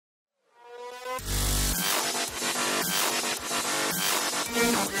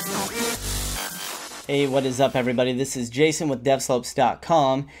Hey, what is up everybody? This is Jason with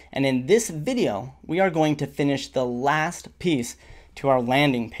devslopes.com, and in this video we are going to finish the last piece to our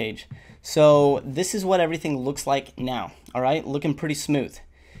landing page. So this is what everything looks like now. Alright, looking pretty smooth.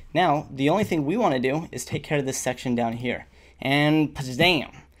 Now the only thing we want to do is take care of this section down here, and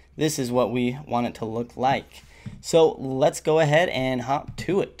bam, this is what we want it to look like. So let's go ahead and hop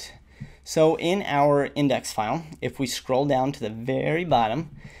to it. So in our index file, if we scroll down to the very bottom,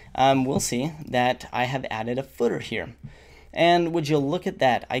 we'll see that I have added a footer here. And would you look at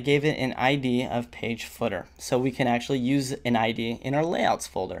that, I gave it an ID of page footer. So we can actually use an ID in our layouts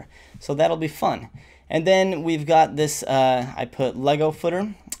folder. So that'll be fun. And then we've got this, I put Lego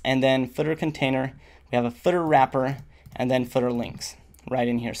footer, and then footer container. We have a footer wrapper, and then footer links right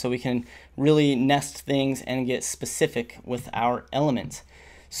in here. So we can really nest things and get specific with our elements.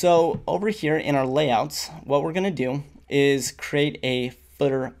 So over here in our layouts, what we're going to do is create a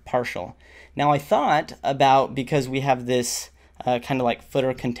footer partial. Now I thought about, because we have this kind of like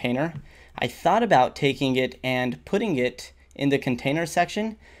footer container, I thought about taking it and putting it in the container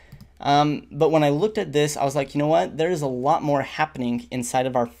section. But when I looked at this, I was like, you know what? There's a lot more happening inside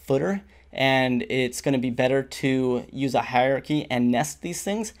of our footer, and it's going to be better to use a hierarchy and nest these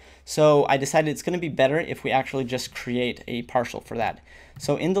things. So I decided it's going to be better if we actually just create a partial for that.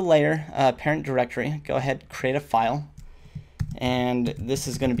 So in the layer parent directory, go ahead, create a file, and this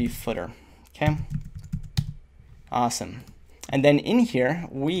is going to be footer. Okay, awesome. And then in here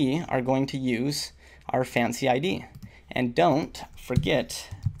we are going to use our fancy ID, and don't forget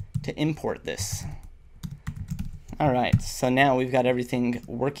to import this. Alright, so now we've got everything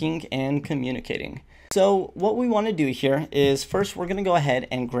working and communicating. So what we want to do here is, first we're going to go ahead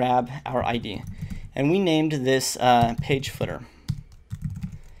and grab our ID, and we named this page footer.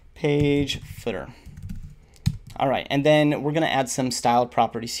 Page footer. Alright, and then we're going to add some style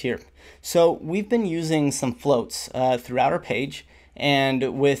properties here. So we've been using some floats throughout our page,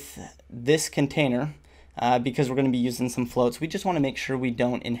 and with this container, because we're going to be using some floats, we just want to make sure we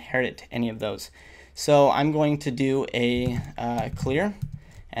don't inherit any of those. So I'm going to do a clear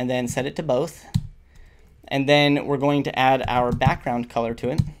and then set it to both, and then we're going to add our background color to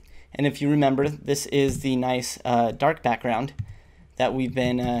it. And if you remember, this is the nice dark background that we've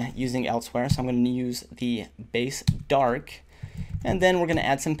been using elsewhere, so I'm going to use the base dark, and then we're going to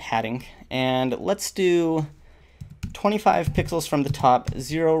add some padding, and let's do 25 pixels from the top,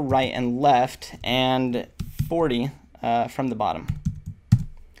 0 right and left, and 40 from the bottom.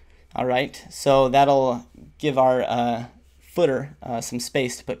 Alright, so that'll give our footer some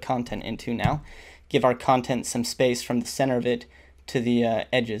space to put content into now. Give our content some space from the center of it to the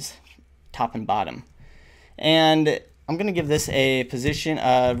edges, top and bottom. And I'm going to give this a position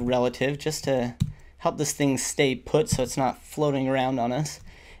of relative just to help this thing stay put so it's not floating around on us.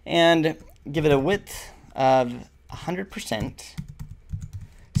 And give it a width of 100%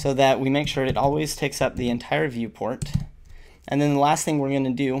 so that we make sure it always takes up the entire viewport. And then the last thing we're going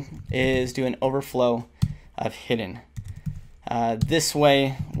to do is do an overflow of hidden. This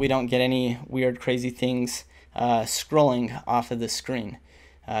way we don't get any weird crazy things scrolling off of the screen,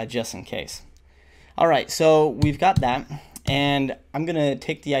 just in case. Alright, so we've got that, and I'm going to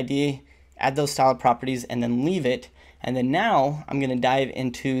take the ID, add those style properties, and then leave it. And then now I'm going to dive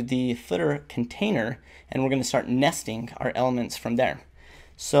into the footer container, and we're going to start nesting our elements from there.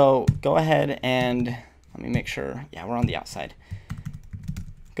 So go ahead and let me make sure, yeah, we're on the outside.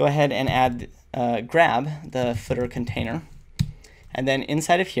 Go ahead and add, grab the footer container, and then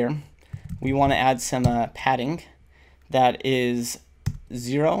inside of here we want to add some padding that is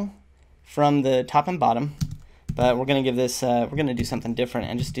 0 from the top and bottom, but we're going to give this, we're going to do something different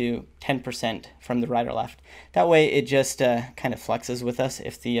and just do 10% from the right or left. That way it just kind of flexes with us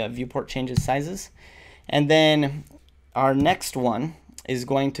if the viewport changes sizes. And then our next one is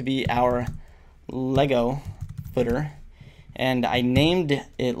going to be our Lego footer, and I named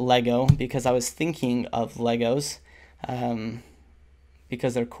it Lego because I was thinking of Legos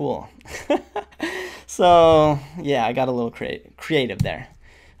because they're cool. So yeah, I got a little creative there.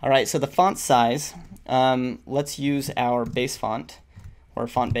 Alright, so the font size, let's use our base font, or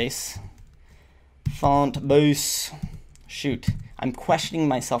font base. Font base. Shoot, I'm questioning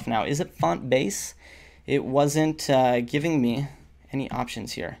myself now. Is it font base? It wasn't giving me any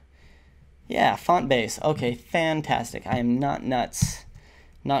options here. Yeah, font base. Okay, fantastic. I am not nuts.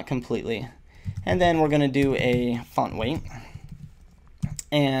 Not completely. And then we're going to do a font weight.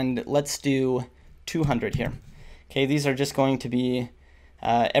 And let's do 200 here. Okay, these are just going to be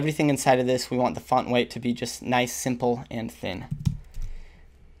everything inside of this. We want the font weight to be just nice, simple, and thin.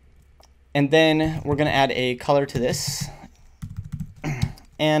 And then we're going to add a color to this.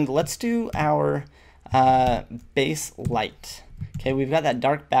 And let's do our base light. Okay, we've got that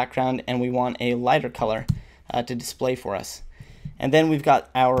dark background and we want a lighter color to display for us. And then we've got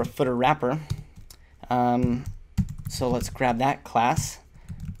our footer wrapper. So let's grab that class.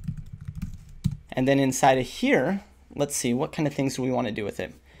 And then inside of here, let's see, what kind of things do we want to do with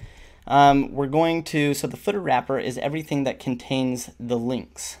it? We're going to, so the footer wrapper is everything that contains the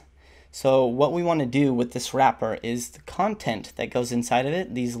links. So what we want to do with this wrapper is the content that goes inside of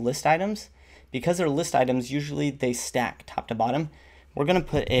it, these list items, because they're list items, usually they stack top to bottom. We're going to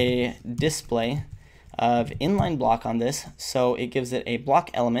put a display of inline block on this, so it gives it a block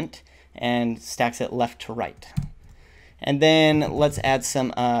element and stacks it left to right. And then let's add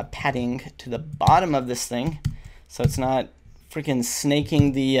some padding to the bottom of this thing, so it's not freaking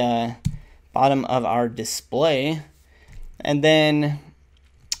snaking the bottom of our display. And then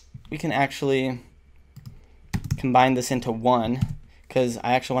we can actually combine this into one, because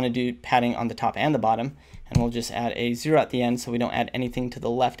I actually want to do padding on the top and the bottom, and we'll just add a 0 at the end so we don't add anything to the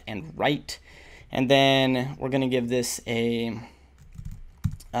left and right. And then we're going to give this a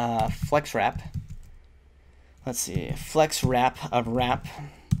flex wrap. Let's see, flex wrap of wrap.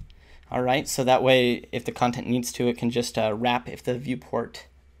 All right, so that way if the content needs to, it can just wrap if the viewport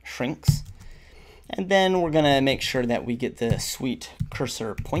shrinks. And then we're going to make sure that we get the sweet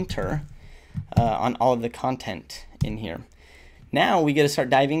cursor pointer on all of the content in here. Now we get to start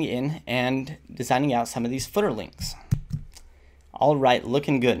diving in and designing out some of these footer links. All right,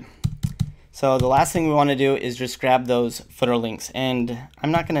 looking good. So the last thing we want to do is just grab those footer links. And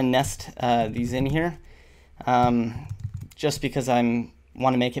I'm not going to nest these in here just because I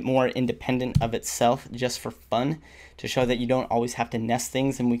want to make it more independent of itself just for fun, to show that you don't always have to nest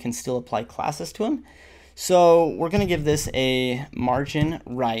things and we can still apply classes to them. So we're going to give this a margin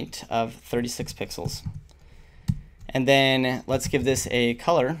right of 36 pixels. And then let's give this a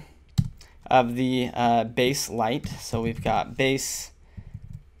color of the base light. So we've got base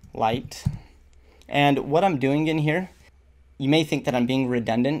light. And what I'm doing in here, you may think that I'm being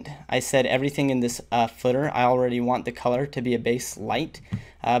redundant. I said everything in this footer, I already want the color to be a base light,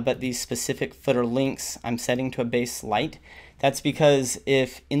 but these specific footer links I'm setting to a base light. That's because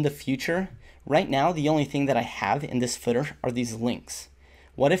if in the future, right now the only thing that I have in this footer are these links.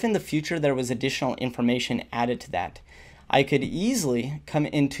 What if in the future there was additional information added to that? I could easily come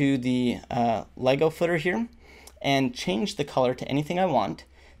into the Lego footer here and change the color to anything I want.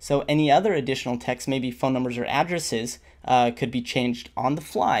 So any other additional text, maybe phone numbers or addresses, could be changed on the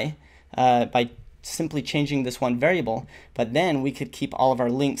fly by simply changing this one variable. But then we could keep all of our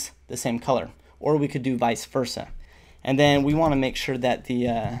links the same color, or we could do vice versa. And then we want to make sure that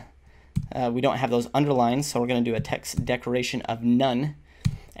the we don't have those underlines, so we're going to do a text decoration of none.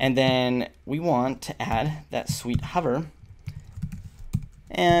 And then we want to add that sweet hover.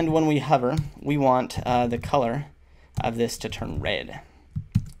 And when we hover, we want the color of this to turn red.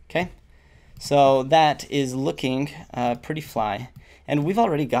 Okay, so that is looking pretty fly. And we've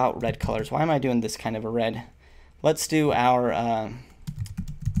already got red colors. Why am I doing this kind of a red? Let's do our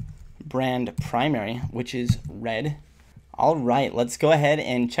brand primary, which is red. All right, let's go ahead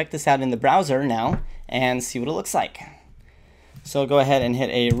and check this out in the browser now and see what it looks like. So go ahead and hit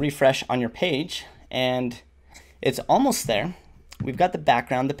a refresh on your page, and it's almost there. We've got the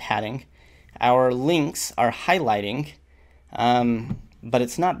background, the padding. Our links are highlighting, but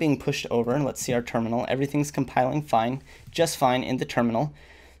it's not being pushed over. Let's see our terminal. Everything's compiling fine, just fine in the terminal.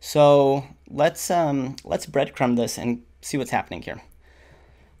 So let's breadcrumb this and see what's happening here.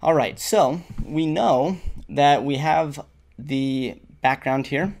 All right, so we know that we have the background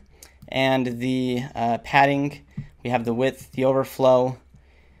here and the padding. We have the width, the overflow.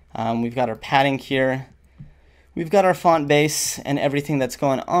 We've got our padding here. We've got our font base and everything that's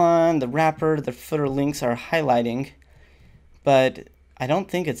going on. The wrapper, the footer links are highlighting, but I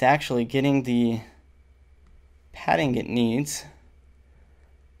don't think it's actually getting the padding it needs.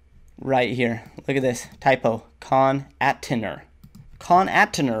 Right here, look at this typo, concatener.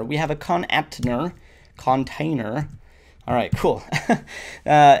 Concatener, we have a concatener container. All right, cool.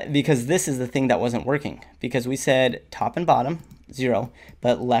 Because this is the thing that wasn't working, because we said top and bottom 0,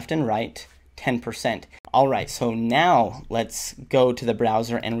 but left and right 10%. All right, so now let's go to the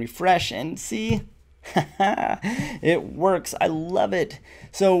browser and refresh and see. It works. I love it.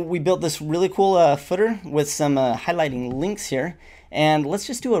 So we built this really cool footer with some highlighting links here. And let's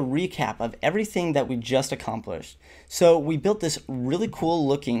just do a recap of everything that we just accomplished. So we built this really cool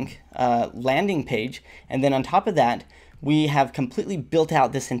looking landing page. And then on top of that, we have completely built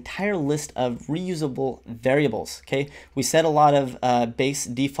out this entire list of reusable variables. Okay, we set a lot of base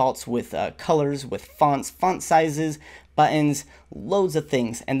defaults with colors, with fonts, font sizes, buttons, loads of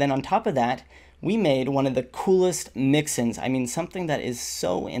things. And then on top of that, we made one of the coolest mix-ins. I mean, something that is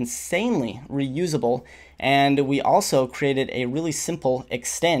so insanely reusable. And we also created a really simple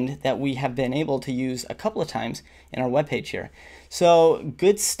extend that we have been able to use a couple of times in our webpage here. So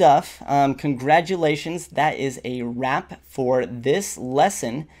good stuff. Congratulations. That is a wrap for this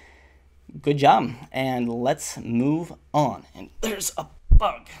lesson. Good job. And let's move on. And there's a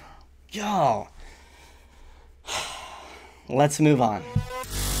bug. Yo. Let's move on.